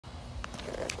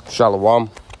Shalom.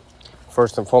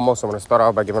 First and foremost, I'm going to start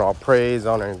off by giving all praise,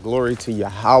 honor, and glory to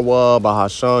Yahweh,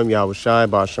 Bahasham, Yahushai,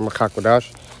 Bahasham,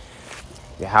 HaKadosh.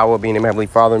 Yahweh being the Heavenly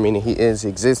Father, meaning He is, He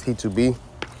exists, He to be.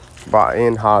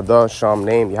 Ba'in, Hada, Sham,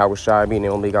 name, Yahushai being the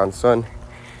only begotten Son,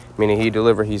 meaning He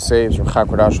delivered, He saves,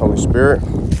 HaKadosh, Holy Spirit.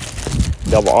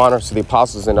 Double honors to the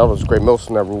apostles and others, great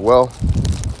Muslims that rule well.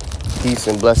 Peace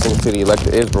and blessings to the elect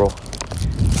of Israel.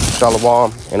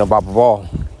 Shalom and above all.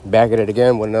 Back at it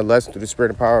again with another lesson through the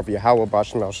spirit and power of Yahweh,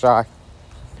 Bashem El Shai.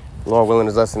 Lord willing,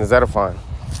 this lesson is edifying.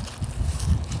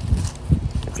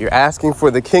 If you're asking for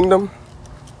the kingdom,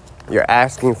 you're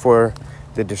asking for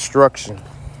the destruction.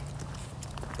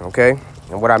 Okay?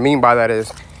 And what I mean by that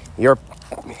is you're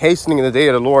hastening the day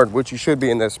of the Lord, which you should be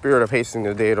in that spirit of hastening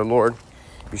the day of the Lord.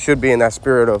 You should be in that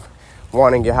spirit of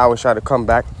wanting Yahweh Shai to come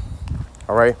back.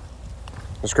 All right?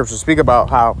 The scriptures speak about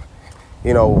how,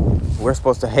 we're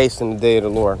supposed to hasten the day of the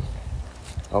Lord.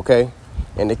 Okay?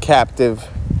 And the captive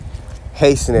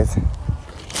hasteneth,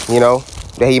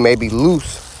 that he may be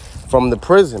loose from the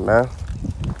prison, man.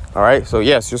 All right? So,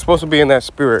 yes, you're supposed to be in that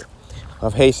spirit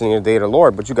of hastening the day of the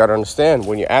Lord. But you got to understand,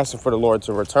 when you're asking for the Lord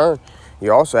to return,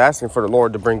 you're also asking for the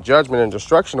Lord to bring judgment and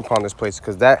destruction upon this place,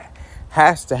 because that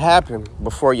has to happen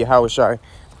before Yahweh Shai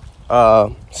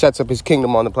sets up his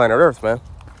kingdom on the planet Earth, man.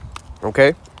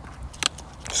 Okay?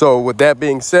 So, with that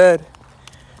being said,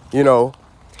 we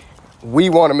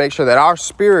want to make sure that our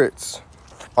spirits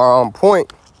are on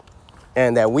point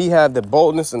and that we have the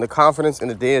boldness and the confidence in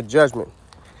the day of judgment,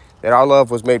 that our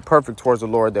love was made perfect towards the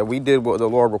Lord, that we did what the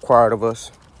Lord required of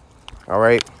us. All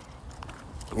right.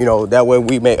 That way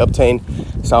we may obtain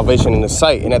salvation in the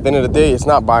sight. And at the end of the day, it's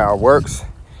not by our works.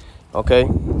 OK,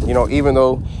 even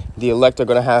though the elect are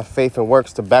going to have faith and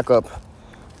works to back up,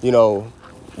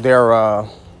 their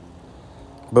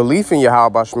belief in Yahweh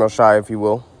Bashem El Shai, if you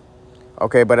will.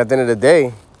 OK, but at the end of the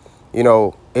day,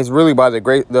 it's really by the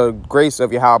grace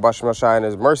of Yahweh Bashem El Shai and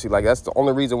his mercy. Like, that's the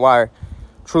only reason why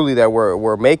truly that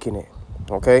we're making it.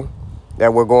 OK,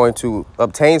 that we're going to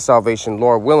obtain salvation.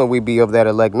 Lord willing, we be of that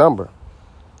elect number,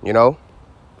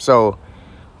 So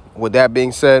with that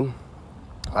being said,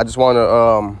 I just want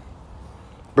to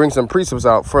bring some precepts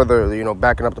out further,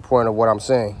 backing up the point of what I'm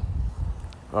saying.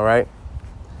 All right.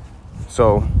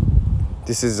 So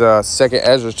this is 2nd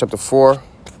Esdras chapter 4.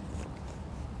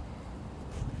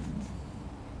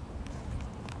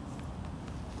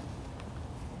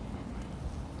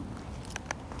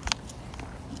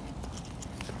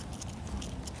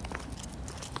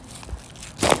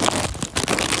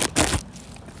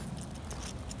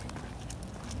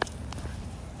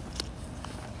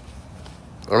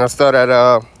 And I start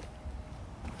at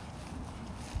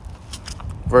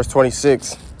verse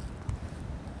 26.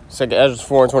 2nd Esdras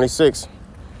 4 and 26.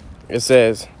 It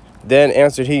says, "Then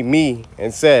answered he me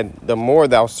and said, The more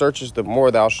thou searchest, the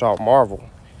more thou shalt marvel.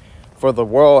 For the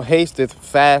world hasteth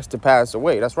fast to pass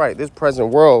away." That's right. This present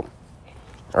world,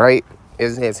 all right,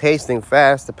 is hasting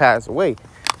fast to pass away.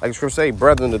 Like the scripture say,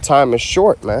 brethren, the time is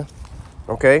short, man.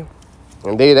 Okay?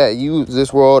 And they that use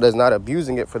this world as not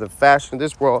abusing it, for the fashion of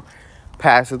this world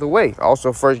passeth away.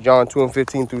 Also, 1 John 2 and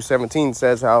 15 through 17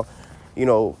 says how,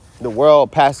 the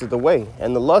world passeth away,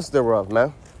 and the lust thereof,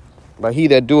 man. But he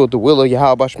that doeth the will of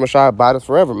Yahweh Bashem El Shai abideth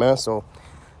forever, man. So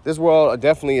this world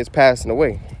definitely is passing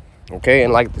away. Okay,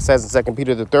 and like it says in 2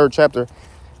 Peter the 3rd chapter,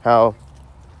 how,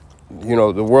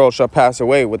 the world shall pass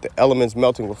away with the elements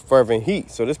melting with fervent heat.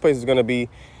 So this place is going to be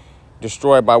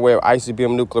destroyed by way of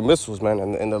ICBM nuclear missiles, man,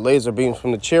 and the laser beams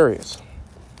from the chariots.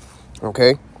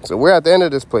 Okay, so we're at the end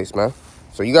of this place, man.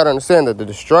 So you got to understand that the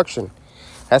destruction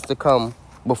has to come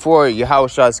before Yahweh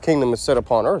Shai's kingdom is set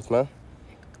upon earth, man.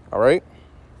 All right?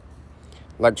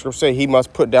 Like the scripture say, he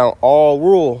must put down all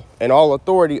rule and all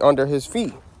authority under his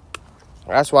feet.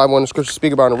 That's why when the scriptures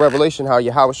speak about in Revelation how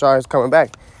Yahweh Shai is coming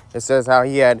back, it says how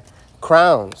he had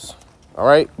crowns. All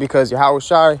right? Because Yahweh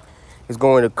Shai is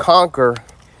going to conquer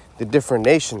the different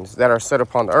nations that are set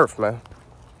upon the earth, man.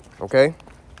 Okay?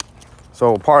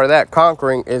 So part of that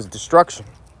conquering is destruction.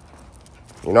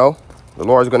 The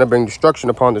Lord is going to bring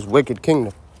destruction upon this wicked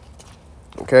kingdom.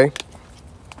 Okay?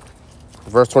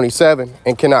 Verse 27,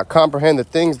 "And cannot comprehend the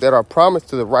things that are promised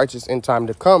to the righteous in time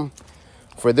to come.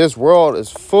 For this world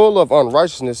is full of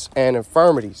unrighteousness and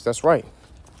infirmities." That's right.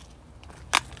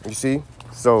 You see?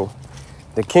 So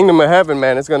the kingdom of heaven,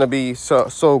 man, is going to be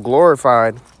so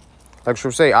glorified. Like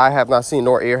scripture say, "I have not seen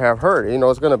nor ear have heard."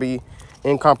 It's going to be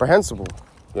incomprehensible.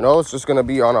 It's just going to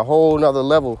be on a whole nother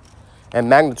level and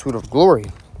magnitude of glory.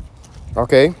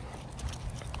 Okay?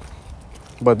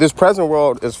 But this present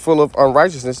world is full of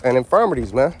unrighteousness and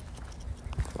infirmities, man.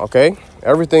 Okay?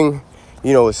 Everything,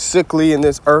 is sickly in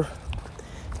this earth.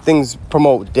 Things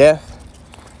promote death.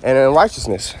 and in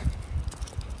righteousness.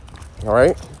 All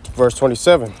right, verse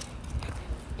 27.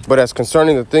 But as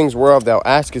concerning the things whereof thou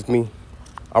askest me,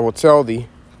 I will tell thee,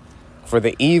 for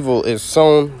the evil is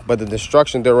sown, but the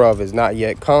destruction thereof is not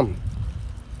yet come.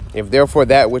 If therefore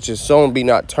that which is sown be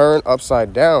not turned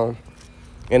upside down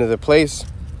into the place,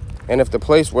 and if the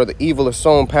place where the evil is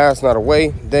sown pass not away,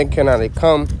 then cannot it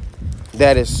come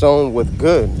that is sown with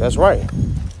good. That's right.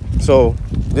 So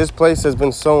this place has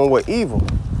been sown with evil,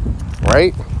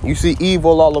 right? You see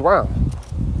evil all around.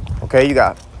 Okay, you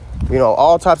got,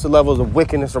 all types of levels of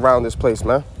wickedness around this place,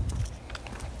 man.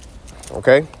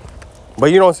 Okay,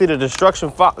 but you don't see the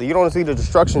destruction. You don't see the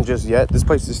destruction just yet. This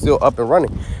place is still up and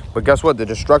running. But guess what? The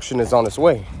destruction is on its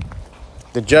way.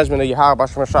 The judgment of Yahweh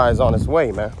is on its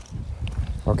way, man.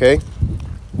 Okay,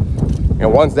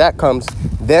 and once that comes,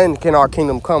 then can our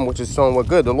kingdom come, which is sown with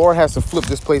good. The Lord has to flip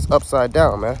this place upside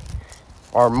down, man.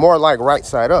 Or more like right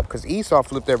side up, because Esau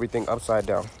flipped everything upside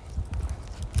down.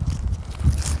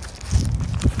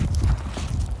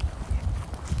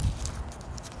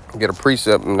 Get a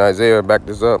precept in Isaiah, back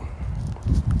this up.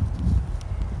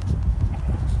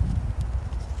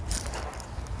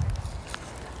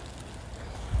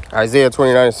 Isaiah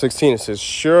 29:16, it says,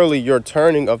 surely your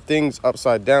turning of things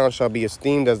upside down shall be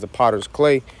esteemed as the potter's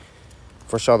clay.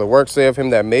 For shall the work say of him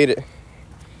that made it,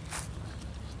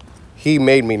 he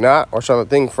made me not? Or shall the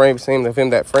thing frame same of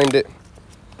him that framed it,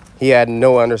 he had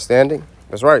no understanding?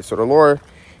 That's right. So the Lord,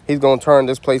 he's going to turn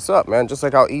this place up, man. Just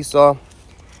like how Esau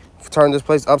turned this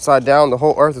place upside down. The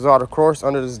whole earth is out of course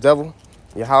under this devil.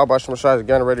 Yahweh is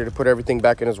getting ready to put everything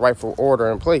back in his rightful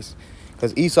order and place.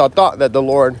 Because Esau thought that the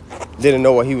Lord didn't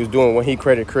know what he was doing when he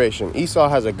created creation. Esau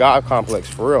has a God complex,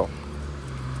 for real.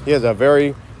 He has a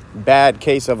very bad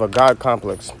case of a God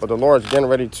complex. But the Lord's getting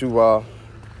ready to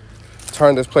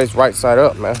turn this place right side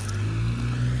up, man.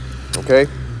 Okay?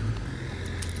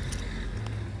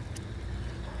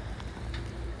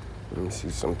 Let me see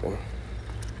something.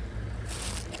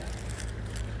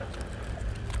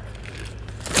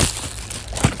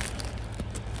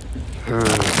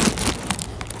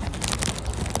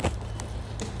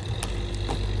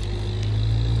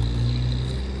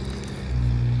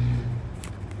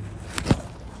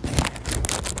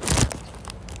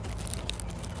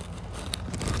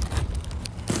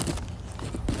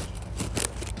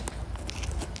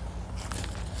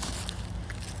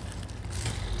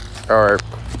 All right,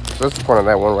 so that's the point of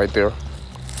that one right there.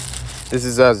 This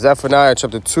is Zephaniah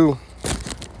chapter 2.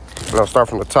 And I'll start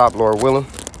from the top, Lord willing.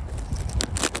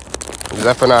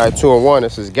 Zephaniah 2:1,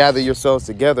 it says, gather yourselves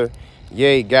together,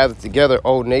 yea, gather together,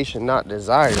 O nation not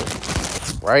desired.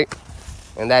 Right?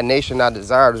 And that nation not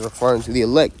desired is referring to the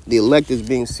elect. The elect is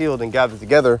being sealed and gathered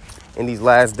together in these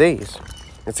last days.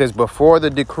 It says, before the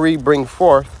decree bring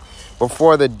forth,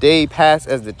 before the day pass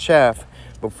as the chaff,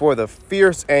 before the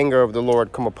fierce anger of the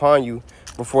Lord come upon you,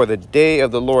 before the day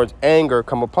of the Lord's anger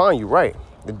come upon you. Right.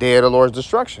 The day of the Lord's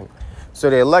destruction. So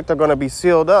the elect are going to be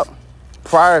sealed up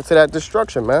prior to that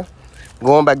destruction, man.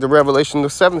 Going back to Revelation, the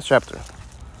 7th chapter,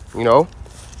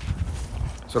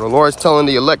 So the Lord's telling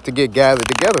the elect to get gathered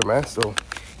together, man. So,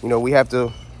 we have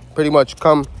to pretty much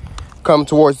come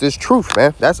towards this truth,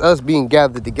 man. That's us being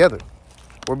gathered together.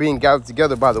 We're being gathered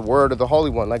together by the word of the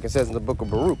Holy One, like it says in the book of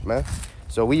Baruch, man.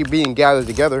 So we being gathered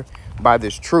together by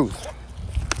this truth.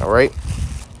 All right.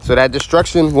 So that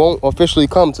destruction won't officially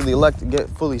come to the elect to get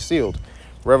fully sealed.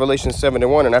 Revelation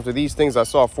 7:1. And after these things, I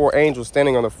saw 4 angels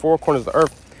standing on the 4 corners of the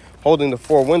earth, holding the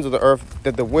 4 winds of the earth,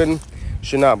 that the wind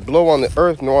should not blow on the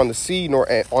earth, nor on the sea, nor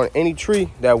on any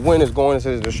tree. That wind is going, it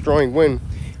says, destroying wind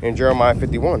in Jeremiah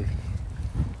 51.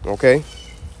 Okay.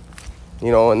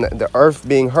 And the earth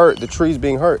being hurt, the trees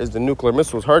being hurt, is the nuclear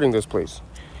missiles hurting this place.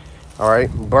 All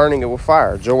right. Burning it with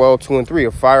fire. Joel 2:3.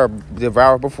 A fire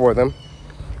devoureth before them,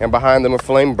 and behind them a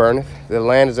flame burneth. The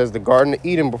land is as the garden of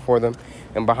Eden before them,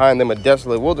 and behind them a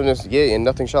desolate wilderness. Yea, and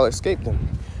nothing shall escape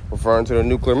them. Referring to the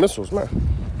nuclear missiles, man.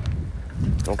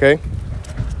 Okay.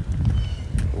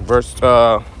 Verse,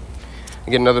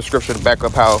 get another scripture to back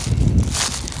up how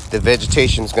the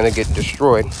vegetation is going to get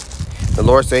destroyed. The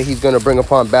Lord said he's going to bring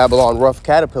upon Babylon rough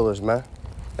caterpillars, man.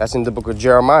 That's in the book of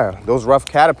Jeremiah. Those rough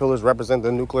caterpillars represent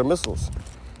the nuclear missiles.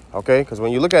 Okay, because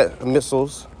when you look at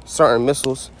missiles, certain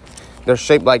missiles, they're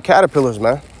shaped like caterpillars,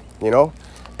 man.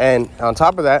 And on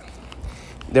top of that,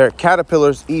 their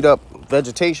caterpillars eat up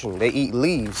vegetation. They eat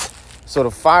leaves. So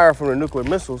the fire from the nuclear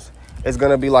missiles is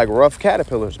going to be like rough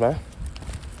caterpillars, man.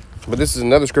 But this is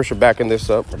another scripture backing this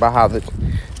up about how the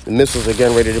missiles are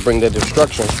getting ready to bring their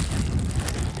destruction.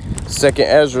 2nd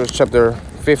Esdras chapter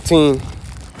 15,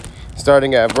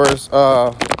 starting at verse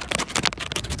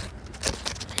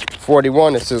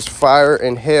 41, it says, fire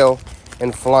and hail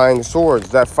and flying swords.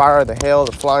 That fire, the hail,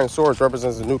 the flying swords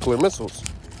represents the nuclear missiles.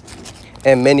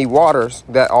 And many waters,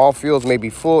 that all fields may be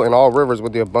full, and all rivers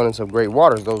with the abundance of great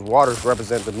waters. Those waters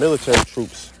represent the military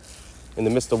troops in the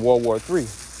midst of World War III.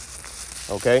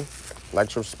 Okay? Like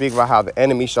to speak about how the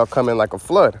enemy shall come in like a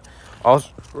flood.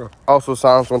 Also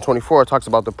Psalms 124 talks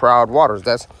about the proud waters.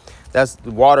 That's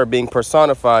the water being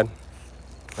personified.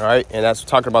 All right? And that's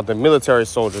talking about the military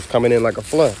soldiers coming in like a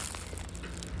flood.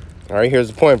 All right, here's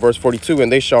the point, verse 42.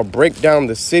 And they shall break down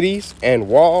the cities and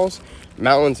walls,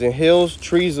 mountains and hills,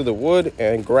 trees of the wood,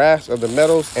 and grass of the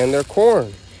meadows, and their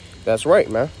corn. That's right,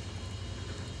 man.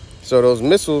 So those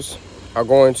missiles are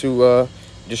going to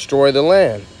destroy the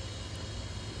land.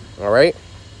 All right.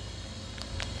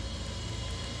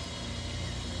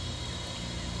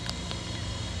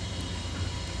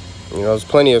 You know, there's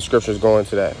plenty of scriptures going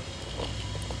to that.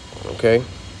 Okay.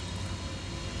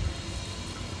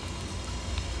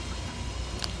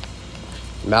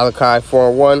 Malachi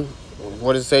 4:1.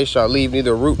 What does it say? Shall leave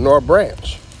neither root nor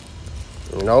branch.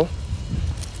 You know.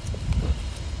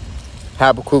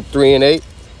 Habakkuk 3:8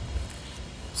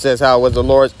 says how was the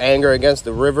Lord's anger against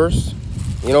the rivers.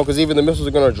 You know, because even the missiles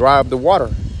are going to dry up the water.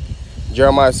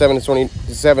 Jeremiah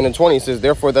 7:27 says,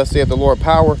 therefore thus saith the Lord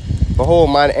power, behold,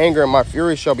 mine anger and my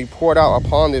fury shall be poured out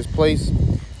upon this place,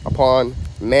 upon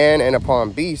man and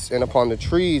upon beasts, and upon the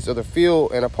trees of the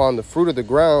field, and upon the fruit of the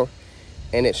ground,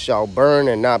 and it shall burn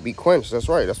and not be quenched. That's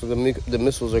right. That's what the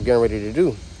missiles are getting ready to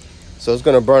do. So it's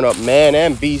going to burn up man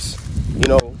and beasts, you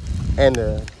know, and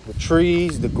the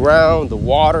trees, the ground, the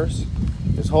waters.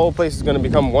 This whole place is going to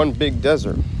become one big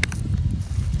desert.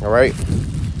 All right.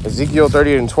 Ezekiel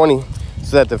 38:20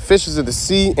 so that the fishes of the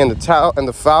sea and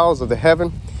the fowls of the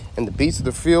heaven and the beasts of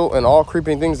the field and all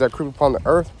creeping things that creep upon the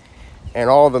earth and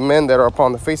all the men that are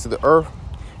upon the face of the earth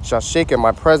shall shake at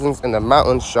my presence, and the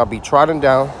mountains shall be trodden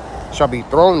down, shall be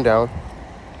thrown down,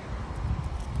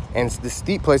 and the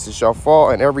steep places shall fall,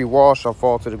 and every wall shall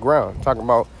fall to the ground. Talking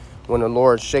about when the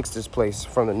Lord shakes this place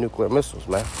from the nuclear missiles,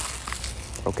 man.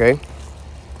 Okay.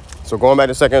 So going back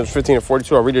to 2 Esdras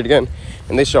 15:42, I'll read it again.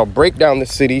 And they shall break down the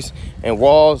cities and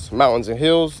walls, mountains and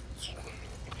hills,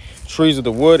 trees of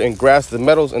the wood, and grass of the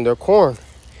meadows, and their corn.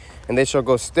 And they shall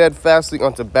go steadfastly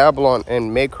unto Babylon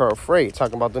and make her afraid.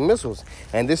 Talking about the missiles.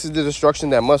 And this is the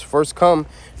destruction that must first come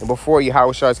before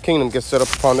Yahweh's kingdom gets set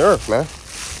up upon the earth, man.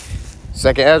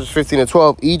 2 Esdras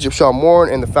 15:12, Egypt shall mourn,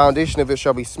 and the foundation of it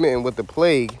shall be smitten with the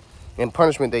plague and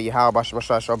punishment that Yahweh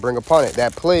shall bring upon it.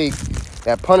 That plague,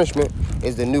 that punishment,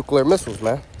 is the nuclear missiles,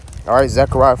 man. All right,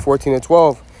 Zechariah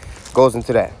 14:12 goes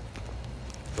into that.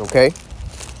 Okay.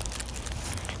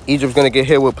 Egypt's going to get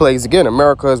hit with plagues again.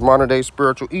 America is modern-day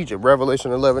spiritual Egypt.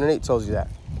 Revelation 11:8 tells you that.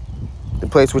 The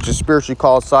place which is spiritually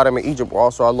called Sodom and Egypt, where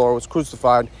also our Lord was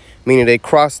crucified, meaning they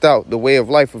crossed out the way of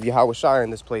life of Yahweh in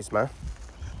this place, man.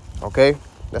 Okay?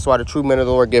 That's why the true men of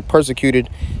the Lord get persecuted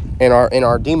and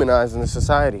are demonized in the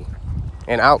society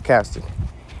and outcasted.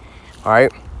 All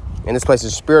right? And this place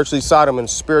is spiritually Sodom and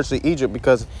spiritually Egypt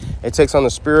because it takes on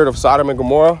the spirit of Sodom and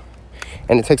Gomorrah,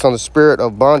 and it takes on the spirit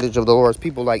of bondage of the Lord's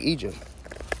people like Egypt.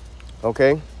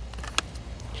 Okay?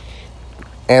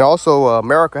 And also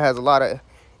America has a lot of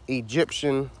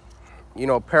Egyptian, you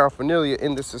know, paraphernalia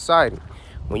in this society.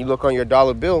 When you look on your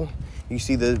dollar bill, you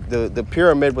see the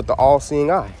pyramid with the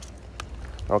all-seeing eye.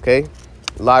 Okay?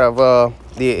 A lot of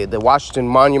the Washington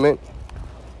Monument.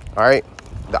 All right?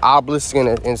 The obelisk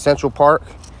in Central Park.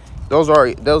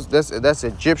 That's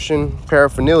Egyptian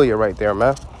paraphernalia right there,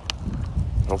 man.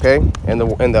 Okay? And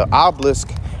the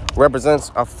obelisk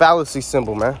represents a fallacy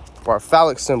symbol, man. Or a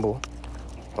phallic symbol.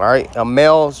 All right? A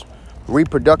male's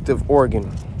reproductive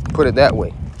organ. Put it that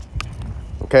way.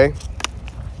 Okay?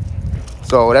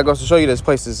 So that goes to show you this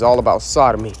place is all about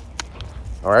sodomy.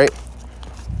 All right?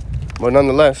 But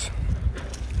nonetheless,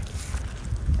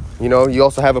 you know, you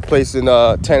also have a place in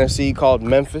Tennessee called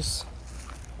Memphis.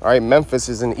 All right, Memphis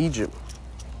is in Egypt.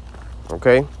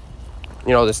 Okay?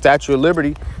 You know, the Statue of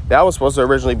Liberty, that was supposed to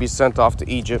originally be sent off to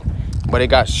Egypt, but it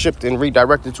got shipped and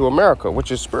redirected to America,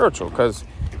 which is spiritual because,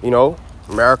 you know,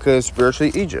 America is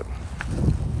spiritually Egypt.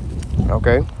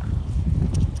 Okay?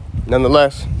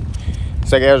 Nonetheless,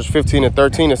 2 Esdras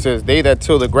 15:13, it says, they that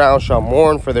till the ground shall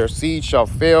mourn, for their seed shall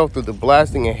fail through the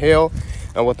blasting and hail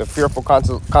and with the fearful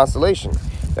constellation.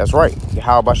 That's right.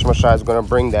 Yahweh Shemashai is going to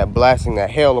bring that blasting,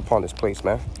 that hail upon this place,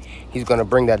 man. He's going to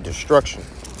bring that destruction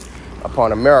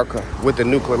upon America with the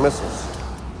nuclear missiles.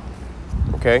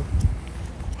 Okay?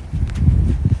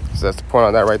 So that's the point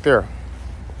on that right there.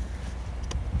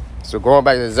 So going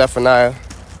back to Zephaniah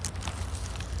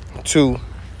 2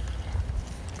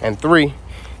 and 3.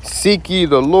 Seek ye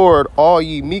the Lord, all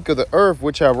ye meek of the earth,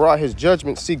 which have wrought his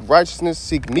judgment. Seek righteousness,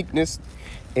 seek meekness,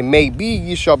 it may be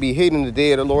ye shall be hidden in the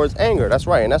day of the Lord's anger. That's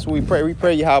right. And that's what we pray. We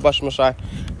pray, Yahweh Shai,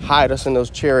 hide us in those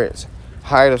chariots.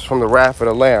 Hide us from the wrath of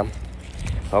the Lamb.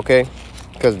 Okay?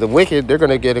 Because the wicked, they're going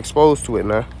to get exposed to it,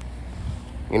 man.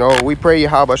 You know, we pray,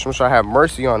 Yahweh Shai, have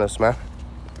mercy on us, man.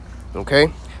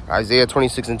 Okay? Isaiah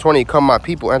 26:20, come my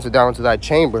people, enter down into thy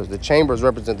chambers. The chambers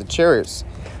represent the chariots.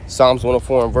 Psalms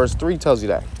 104 and verse 3 tells you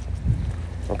that.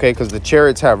 Okay? Because the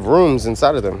chariots have rooms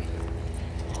inside of them.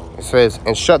 It says,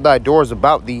 and shut thy doors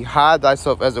about thee, hide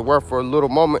thyself as it were for a little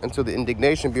moment until the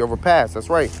indignation be overpassed. That's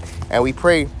right. And we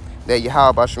pray that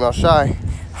Yahweh Shai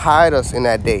hide us in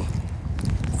that day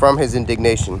from his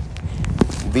indignation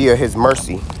via his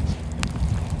mercy.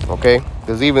 Okay?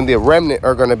 Because even the remnant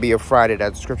are going to be affrighted,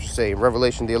 as the scriptures say in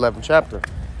Revelation, the 11th chapter.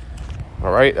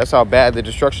 All right? That's how bad the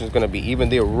destruction is going to be. Even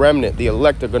the remnant, the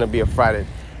elect, are going to be affrighted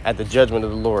at the judgment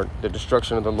of the Lord, the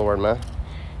destruction of the Lord, man.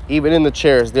 Even in the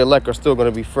chairs, the elect are still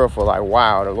going to be fearful. Like,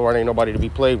 wow, the Lord ain't nobody to be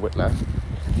played with now.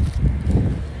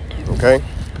 Okay?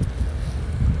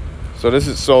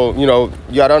 So, you know,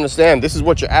 you got to understand, this is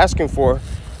what you're asking for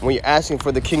when you're asking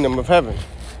for the kingdom of heaven.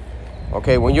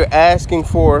 Okay? When you're asking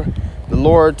for the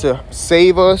Lord to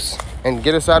save us and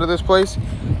get us out of this place,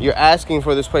 you're asking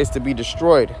for this place to be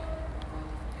destroyed.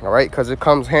 All right? Because it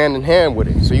comes hand in hand with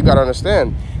it. So you got to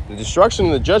understand, the destruction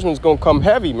and the judgment is going to come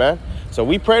heavy, man. So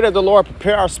we pray that the Lord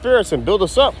prepare our spirits and build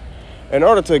us up in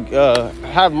order to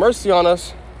have mercy on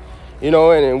us, you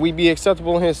know, and we be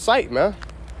acceptable in his sight, man.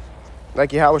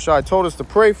 Like Yahweh Shai told us to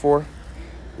pray for.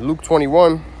 Luke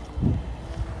 21,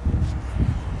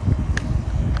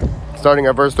 starting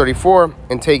at verse 34,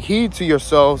 and take heed to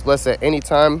yourselves, lest at any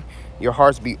time your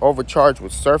hearts be overcharged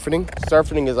with surfeiting.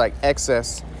 Surfeiting is like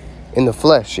excess in the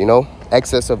flesh, you know,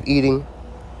 excess of eating,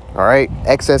 all right,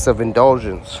 excess of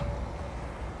indulgence.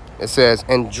 It says,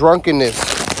 and drunkenness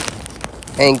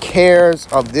and cares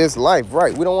of this life.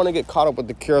 Right. We don't want to get caught up with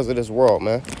the cares of this world,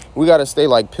 man. We got to stay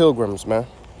like pilgrims, man.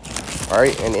 All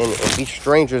right. And be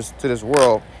strangers to this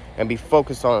world and be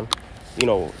focused on, you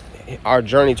know, our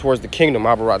journey towards the kingdom.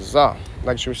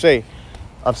 Like she would say,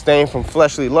 abstain from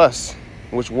fleshly lusts,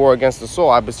 which war against the soul.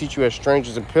 I beseech you as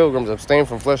strangers and pilgrims, abstain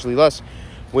from fleshly lusts,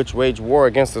 which wage war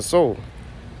against the soul.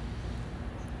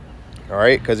 All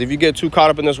right, because if you get too caught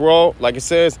up in this world, like it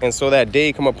says, and so that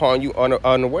day come upon you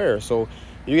unaware. So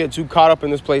you get too caught up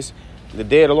in this place, the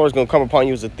day of the Lord is going to come upon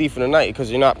you as a thief in the night,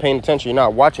 because you're not paying attention, you're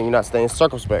not watching, you're not staying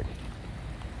circumspect.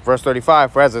 Verse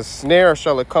 35, for as a snare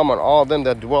shall it come on all them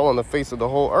that dwell on the face of the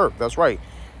whole earth. That's right.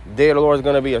 The day of the Lord is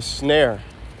going to be a snare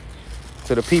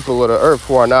to the people of the earth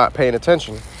who are not paying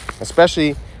attention,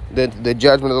 especially the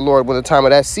judgment of the Lord when the time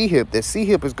of that sea hip. The sea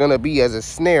hip is going to be as a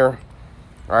snare,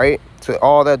 all right, to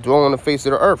all that dwell on the face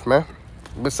of the earth, man.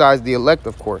 Besides the elect,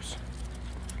 of course.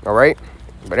 All right?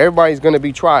 But everybody's going to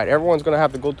be tried. Everyone's going to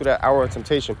have to go through that hour of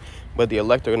temptation. But the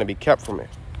elect are going to be kept from it.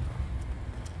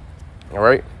 All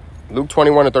right? Luke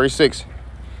 21 and 36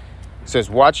 says,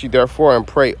 watch ye therefore and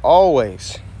pray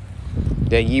always,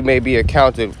 that ye may be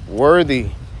accounted worthy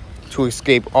to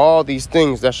escape all these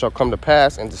things that shall come to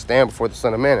pass and to stand before the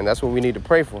Son of Man. And that's what we need to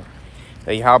pray for.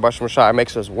 That Yahweh Shai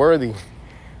makes us worthy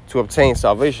to obtain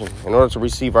salvation in order to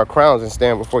receive our crowns and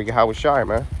stand before Yahweh Shai,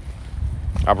 man.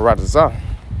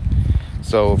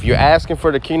 So if you're asking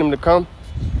for the kingdom to come,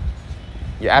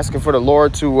 you're asking for the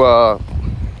Lord to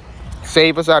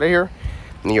save us out of here,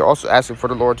 and you're also asking for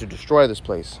the Lord to destroy this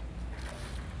place.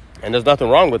 And there's nothing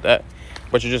wrong with that,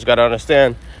 but you just got to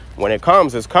understand, when it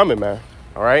comes, it's coming, man.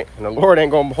 All right? And the Lord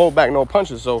ain't going to hold back no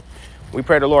punches. So we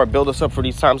pray the Lord build us up for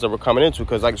these times that we're coming into,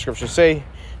 because like the scriptures say,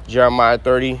 Jeremiah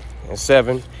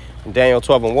 30:7, Daniel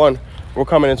 12:1, we're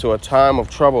coming into a time of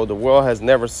trouble the world has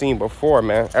never seen before,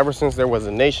 man, ever since there was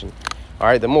a nation. All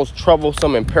right, the most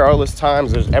troublesome and perilous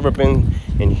times there's ever been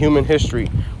in human history.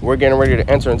 We're getting ready to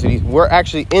enter into these. We're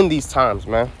actually in these times,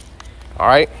 man. All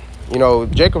right, you know,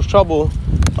 Jacob's trouble,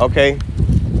 okay.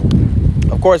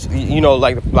 Of course, you know,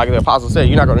 like the apostle said,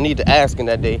 you're not going to need to ask in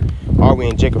that day, are we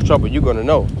in Jacob's trouble? You're going to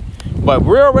know. But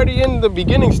we're already in the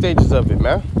beginning stages of it,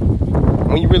 man.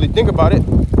 When you really think about it,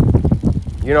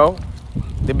 you know,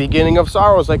 the beginning of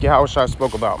sorrows, like Yahweh Shai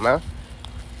spoke about, man.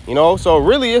 You know, so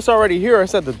really it's already here.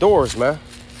 It's at the doors, man.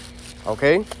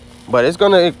 Okay? But it's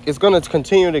gonna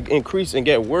continue to increase and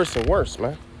get worse and worse,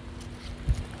 man.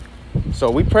 So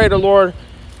we pray the Lord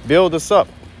build us up.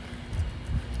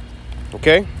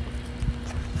 Okay?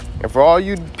 And for all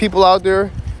you people out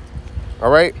there, all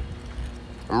right,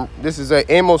 this is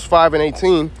Amos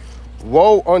 5:18.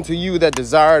 Woe unto you that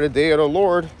desire the day of the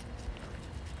Lord.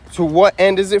 To what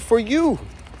end is it for you?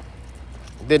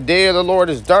 The day of the Lord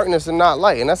is darkness and not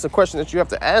light. And that's the question that you have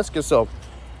to ask yourself.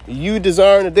 You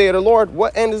desiring the day of the Lord,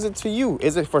 what end is it to you?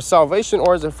 Is it for salvation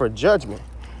or is it for judgment?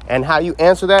 And how you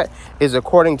answer that is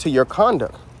according to your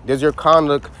conduct. Does your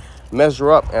conduct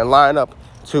measure up and line up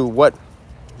to what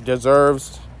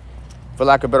deserves, for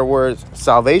lack of better words,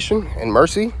 salvation and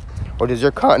mercy? Or does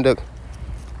your conduct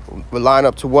line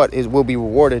up to what will be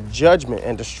rewarded judgment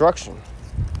and destruction?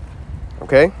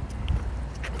 Okay?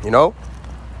 You know?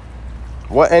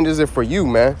 What end is it for you,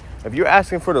 man? If you're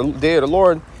asking for the day of the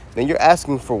Lord, then you're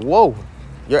asking for woe.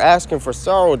 You're asking for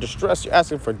sorrow and distress. You're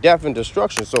asking for death and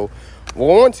destruction. So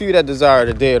woe unto you that desire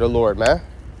the day of the Lord, man.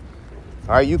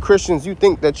 All right, you Christians, you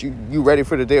think that you ready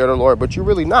for the day of the Lord, but you're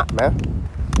really not, man.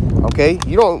 Okay?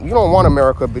 You don't want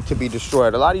America to be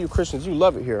destroyed. A lot of you Christians, you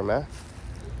love it here, man.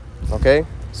 Okay?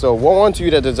 So woe unto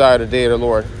you that desire the day of the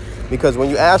Lord. Because when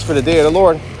you ask for the day of the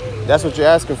Lord, that's what you're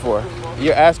asking for.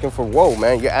 You're asking for woe,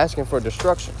 man. You're asking for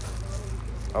destruction.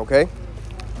 Okay?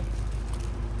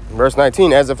 Verse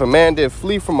 19, as if a man did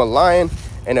flee from a lion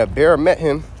and a bear met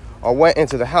him, or went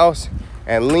into the house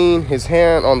and leaned his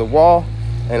hand on the wall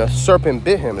and a serpent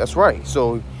bit him. That's right.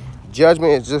 So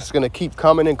judgment is just going to keep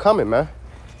coming and coming, man.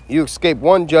 You escape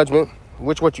one judgment,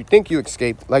 which what you think you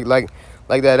escaped, like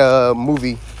that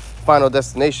movie Final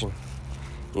Destination.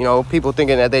 You know, people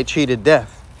thinking that they cheated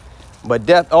death. But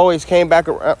death always came back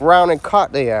around and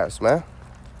caught their ass, man.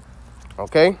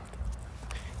 Okay?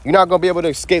 You're not going to be able to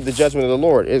escape the judgment of the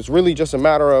Lord. It's really just a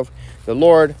matter of the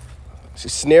Lord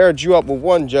snared you up with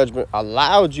one judgment,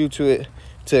 allowed you to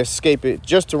escape it,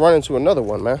 just to run into another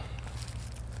one, man.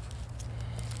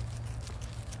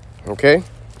 Okay?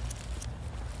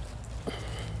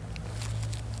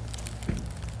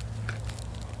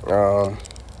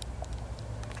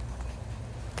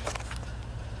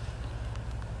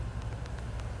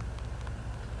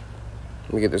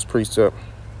 Let me get this precept.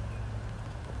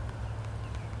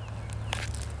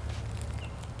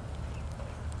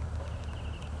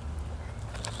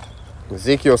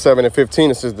 Ezekiel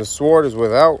 7:15, it says, the sword is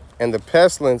without, and the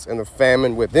pestilence and the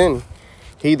famine within.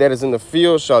 He that is in the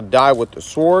field shall die with the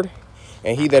sword,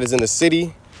 and he that is in the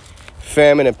city,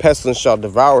 famine and pestilence shall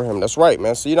devour him. That's right,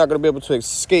 man. So you're not going to be able to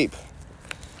escape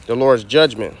the Lord's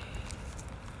judgment.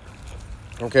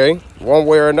 Okay? One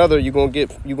way or another, you're gonna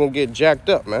get jacked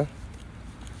up, man.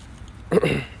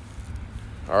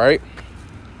 All right?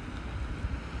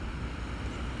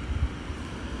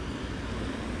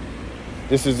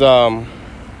 This is let's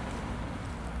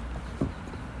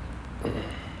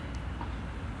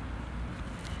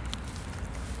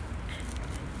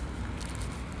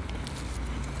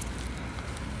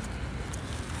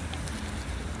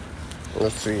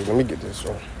see. Let me get this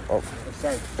one. Oh,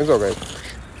 it's okay.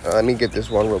 Let me get this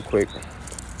one real quick.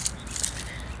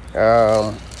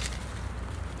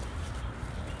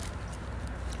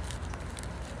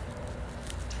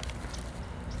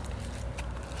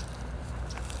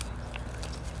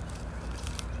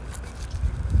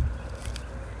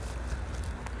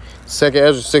 Second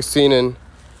Esdras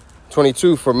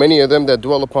 16:22. For many of them that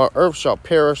dwell upon earth shall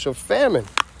perish of famine,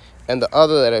 and the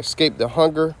other that escape the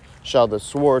hunger shall the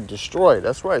sword destroy.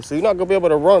 That's right. So you're not going to be able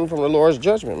to run from the Lord's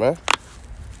judgment, man.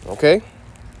 Okay?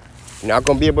 You're not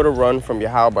going to be able to run from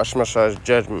Yahweh Shemashah's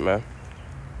judgment, man.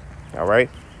 All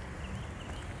right?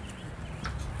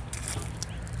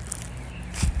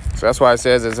 So that's why it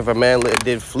says, as if a man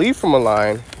did flee from a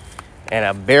lion and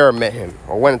a bear met him,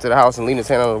 or went into the house and leaned his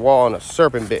hand on the wall and a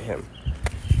serpent bit him.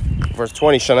 Verse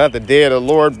 20, shall not the day of the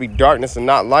Lord be darkness and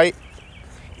not light,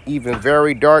 even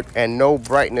very dark and no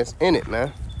brightness in it,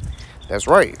 man. That's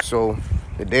right. So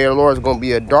the day of the Lord is going to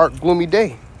be a dark, gloomy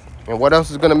day. And what else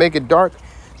is going to make it dark?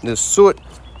 The soot,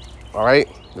 all right,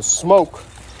 the smoke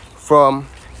from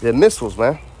the missiles,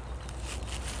 man.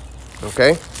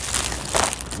 Okay?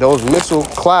 Those missile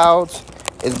clouds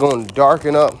is going to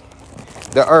darken up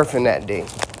the earth in that day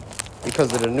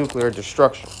because of the nuclear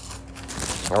destruction.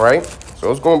 All right? So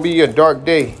it's going to be a dark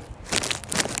day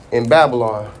in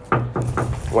Babylon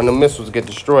when the missiles get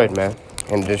destroyed, man.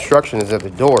 And destruction is at the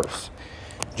doors.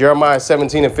 Jeremiah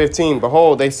 17:15,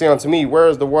 behold, they say unto me, where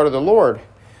is the word of the Lord?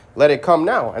 Let it come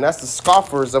now. And that's the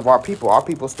scoffers of our people. Our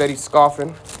people steady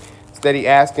scoffing, steady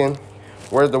asking,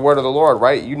 where's the word of the Lord,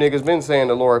 right? You niggas been saying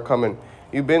the Lord coming.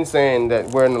 You've been saying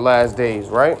that we're in the last days,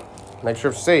 right? Like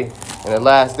Scripture say, in the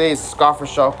last days, scoffers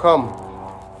shall come,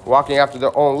 walking after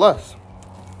their own lusts.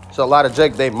 So a lot of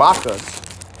they mock us.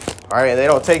 All right, and they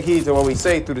don't take heed to what we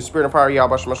say through the spirit and power of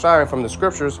Yahweh Shemashah from the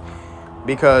scriptures,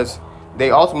 because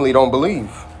they ultimately don't believe.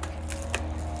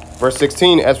 Verse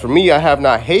 16, as for me, I have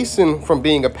not hastened from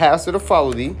being a pastor to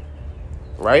follow thee.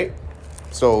 Right?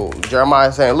 So Jeremiah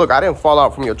is saying, look, I didn't fall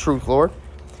out from your truth, Lord.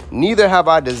 Neither have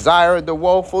I desired the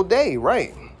woeful day.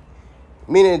 Right?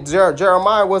 Meaning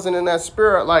Jeremiah wasn't in that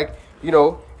spirit like, you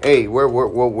know, hey,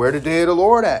 where the day of the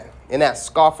Lord at? in that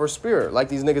scoffer spirit, like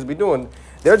these niggas be doing.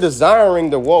 They're desiring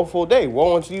the woeful day.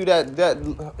 Woe unto you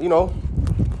that you know.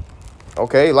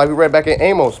 Okay, like we read back in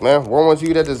Amos, man. Woe unto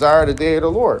you that desire the day of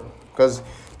the Lord. Because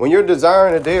when you're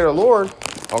desiring the day of the Lord,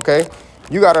 okay,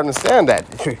 you got to understand that.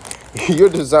 You're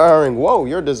desiring woe.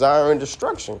 You're desiring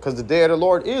destruction. Because the day of the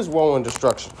Lord is woe and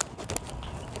destruction.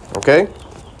 Okay?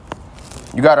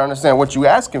 You got to understand what you're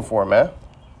asking for, man.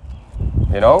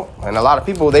 You know? And a lot of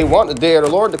people, they want the day of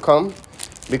the Lord to come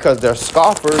because they're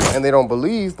scoffers and they don't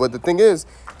believe. But the thing is,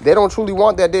 they don't truly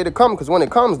want that day to come, because when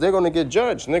it comes, they're going to get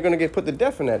judged and they're going to get put to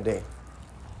death in that day.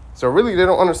 So really, they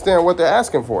don't understand what they're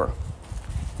asking for.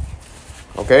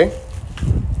 Okay?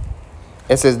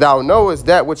 It says, thou knowest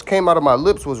that which came out of my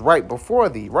lips was right before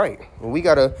thee. Right. And we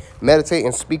got to meditate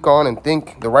and speak on and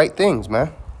think the right things,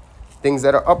 man. Things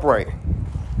that are upright.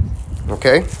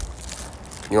 Okay?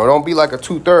 You know, don't be like a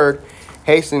 2/3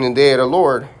 hastening the day of the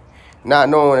Lord, not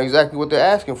knowing exactly what they're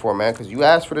asking for, man. Because you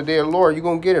ask for the day of the Lord, you're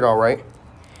going to get it all right.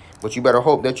 But you better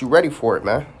hope that you're ready for it,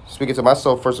 man. Speaking to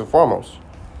myself first and foremost.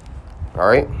 All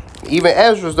right? Even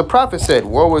Esdras the prophet said,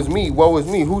 woe is me,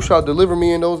 who shall deliver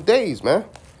me in those days, man?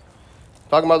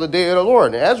 Talking about the day of the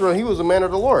Lord. And Ezra, he was a man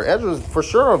of the Lord. Ezra was for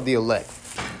sure of the elect.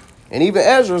 And even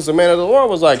Ezra, the man of the Lord,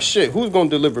 was like, shit, who's going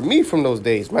to deliver me from those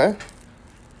days, man?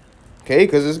 Okay,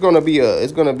 because it's going to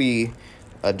be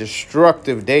a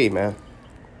destructive day, man.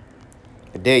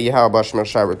 The day Yahweh Shema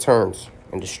Shai returns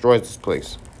and destroys this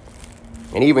place.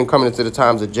 And even coming into the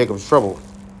times of Jacob's trouble.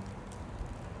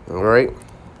 All right?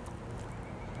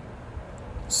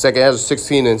 2 Ezra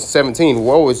 16 and 17.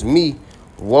 Woe is me,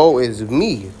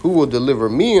 who will deliver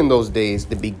me in those days,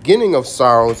 the beginning of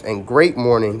sorrows and great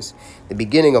mournings, the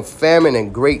beginning of famine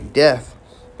and great death,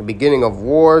 the beginning of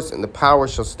wars, and the power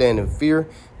shall stand in fear,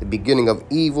 the beginning of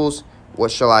evils.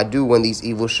 What shall I do when these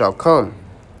evils shall come?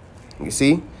 You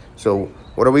see? So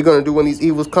what are we going to do when these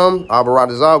evils come?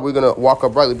 Abaradazah, we're going to walk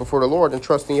uprightly before the Lord and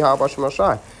trust in Yahweh Shema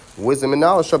Shai. Wisdom and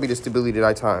knowledge shall be the stability of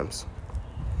thy times.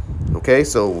 Okay,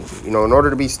 so, you know, in order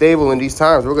to be stable in these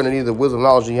times, we're going to need the wisdom and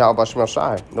knowledge of Yahweh Shema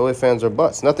Shai. No ifs, ands, or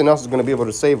buts. Nothing else is going to be able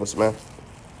to save us, man.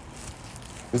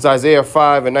 This is Isaiah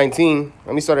 5 and 19.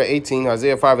 Let me start at 18.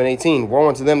 Isaiah 5 and 18. Woe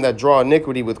unto them that draw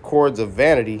iniquity with cords of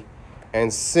vanity,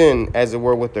 and sin, as it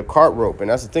were, with the cart rope. And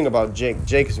that's the thing about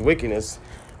Jake's wickedness.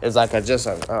 Is like just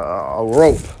a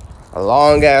rope, a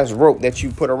long-ass rope that you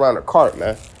put around a cart,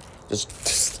 man.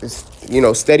 Just, you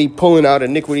know, steady pulling out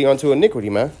iniquity onto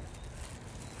iniquity, man.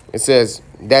 It says,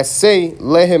 that say,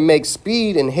 let him make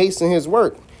speed and hasten his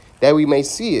work, that we may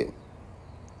see it.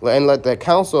 And let the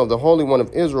counsel of the Holy One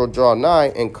of Israel draw nigh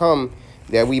and come,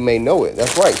 that we may know it.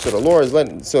 That's right. So the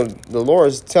Lord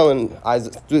is telling,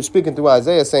 speaking through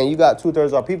Isaiah, saying, you got 2/3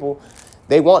 of our people.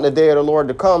 They want the day of the Lord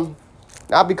to come.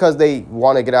 Not because they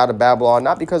want to get out of Babylon,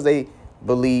 not because they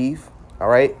believe, all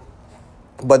right?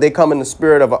 But they come in the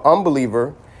spirit of an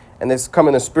unbeliever, and they come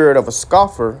in the spirit of a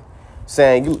scoffer,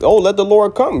 saying, oh, let the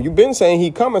Lord come. You've been saying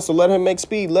he coming, so let him make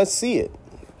speed. Let's see it,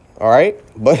 all right?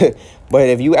 But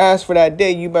if you ask for that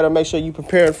day, you better make sure you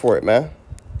prepared for it, man.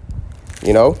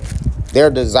 You know, they're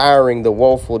desiring the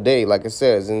woeful day, like it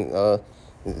says in,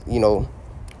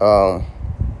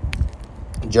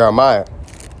 Jeremiah.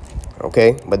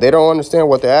 Okay, but they don't understand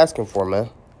what they're asking for, man.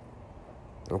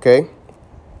 Okay.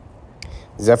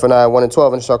 Zephaniah 1 and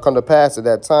 12, and it shall come to pass at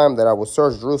that time that I will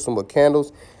search Jerusalem with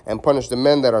candles and punish the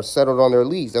men that are settled on their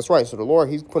leads. That's right. So the Lord,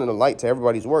 he's putting a light to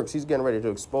everybody's works. He's getting ready to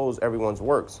expose everyone's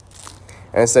works.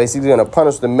 And it says he's going to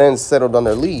punish the men settled on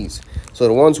their leads. So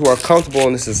the ones who are comfortable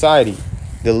in the society,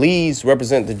 the leads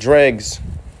represent the dregs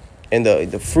and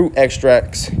the fruit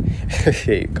extracts.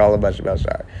 Hey, call about your mouth.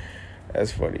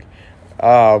 That's funny.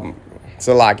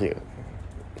 Salakia.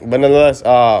 But nonetheless,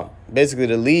 basically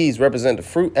the leaves represent the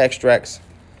fruit extracts.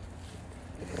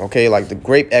 Okay, like the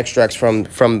grape extracts from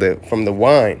the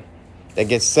wine that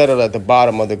gets settled at the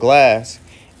bottom of the glass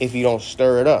if you don't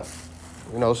stir it up.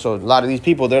 You know, so a lot of these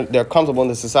people, they're comfortable in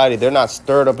the society. They're not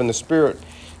stirred up in the spirit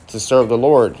to serve the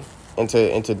Lord and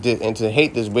to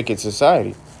hate this wicked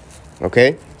society.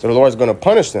 Okay, so the Lord's going to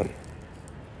punish them.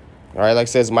 All right, like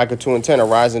it says Micah 2 and 10,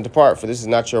 arise and depart, for this is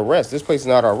not your rest. This place is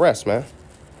not our rest, man.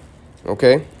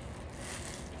 Okay.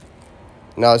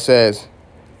 Now it says,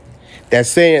 that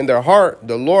say in their heart,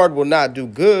 the Lord will not do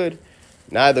good,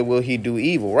 neither will he do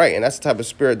evil. Right, and that's the type of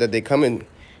spirit that they come in.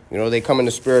 You know, they come in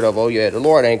the spirit of, oh, yeah, the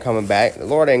Lord ain't coming back. The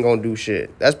Lord ain't going to do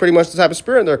shit. That's pretty much the type of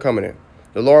spirit they're coming in.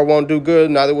 The Lord won't do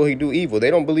good, neither will he do evil. They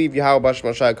don't believe Yahweh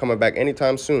Shema Shai coming back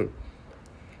anytime soon.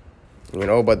 You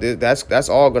know, but that's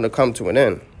all going to come to an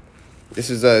end. This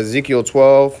is Ezekiel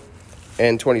 12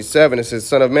 and 27, it says,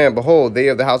 Son of man, behold, they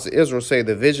of the house of Israel say,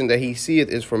 the vision that he seeth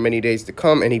is for many days to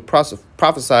come, and he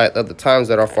prophesied of the times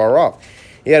that are far off.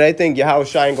 Yeah, they think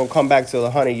Yahushua ain't going to come back till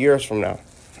 100 years from now,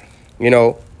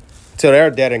 till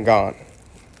they're dead and gone,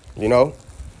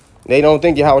 They don't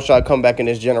think Yahushua come back in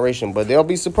this generation, but they'll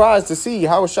be surprised to see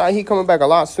Yahushua, he coming back a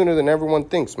lot sooner than everyone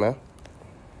thinks, man.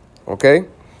 Okay?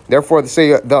 Therefore,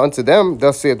 say unto them,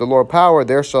 thus saith the Lord power,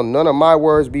 there shall none of my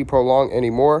words be prolonged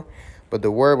anymore, but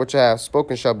the word which I have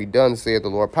spoken shall be done, saith the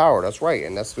Lord power. That's right,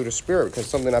 and that's through the Spirit, because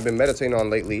something I've been meditating on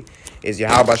lately is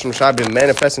Yahweh I've been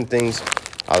manifesting things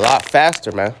a lot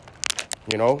faster, man.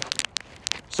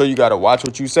 So you got to watch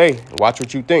what you say, watch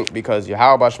what you think, because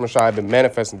Yahweh I've been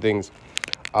manifesting things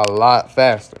a lot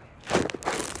faster.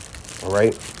 All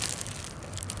right?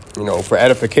 For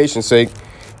edification's sake,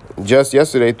 just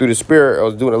yesterday through the Spirit, I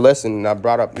was doing a lesson and I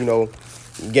brought up,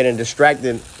 getting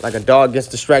distracted, like a dog gets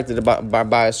distracted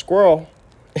by a squirrel.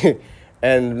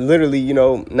 And literally,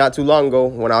 not too long ago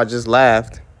when I just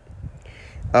laughed,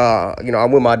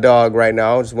 I'm with my dog right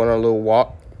now, just went on a little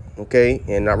walk. Okay.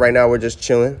 And right now we're just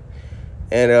chilling.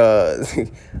 And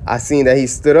I seen that he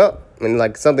stood up and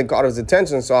like something caught his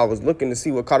attention. So I was looking to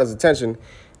see what caught his attention,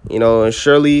 and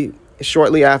shortly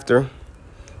after,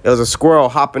 there was a squirrel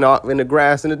hopping out in the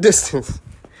grass in the distance,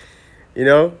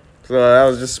 So that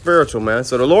was just spiritual, man.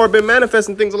 So the Lord been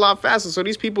manifesting things a lot faster. So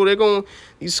these people,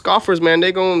 these scoffers, man,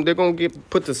 they're gonna get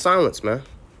put to silence, man.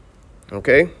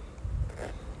 Okay.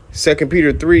 2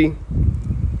 Peter 3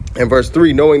 and verse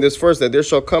 3, knowing this first, that there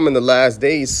shall come in the last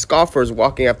days scoffers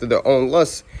walking after their own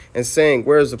lusts and saying,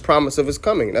 where is the promise of his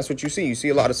coming? And that's what you see. You see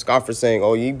a lot of scoffers saying,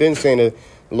 oh, you've been saying that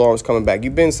the Lord was coming back.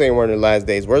 You've been saying we're in the last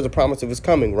days. Where's the promise of his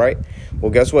coming, right?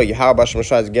 Well, guess what? Yahweh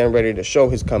is getting ready to show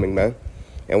his coming, man.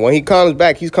 And when he comes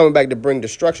back, he's coming back to bring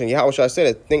destruction. Yahweh said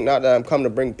it, think not that I'm coming to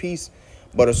bring peace,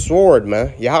 but a sword,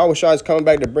 man. Yahweh is coming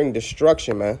back to bring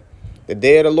destruction, man. The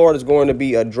day of the Lord is going to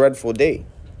be a dreadful day.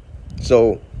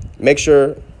 So make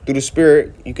sure through the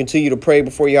Spirit you continue to pray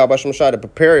before Yahweh to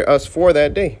prepare us for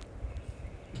that day.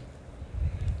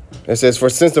 It says, for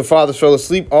since the fathers fell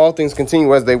asleep, all things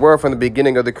continue as they were from the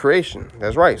beginning of the creation.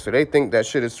 That's right. So they think that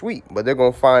shit is sweet, but they're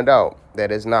going to find out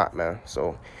that it's not, man.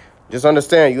 So just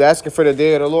understand, you asking for the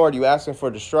day of the Lord, you asking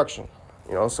for destruction.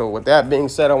 So with that being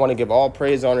said, I want to give all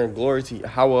praise, honor, and glory to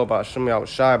Yahweh, Ba'ashem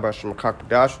Yahushai, Ba'ashem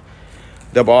Kakadash.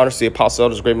 Double honor to the apostle,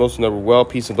 elders, great most, never well.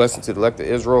 Peace and blessing to the elect of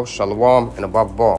Israel. Shalom and above all.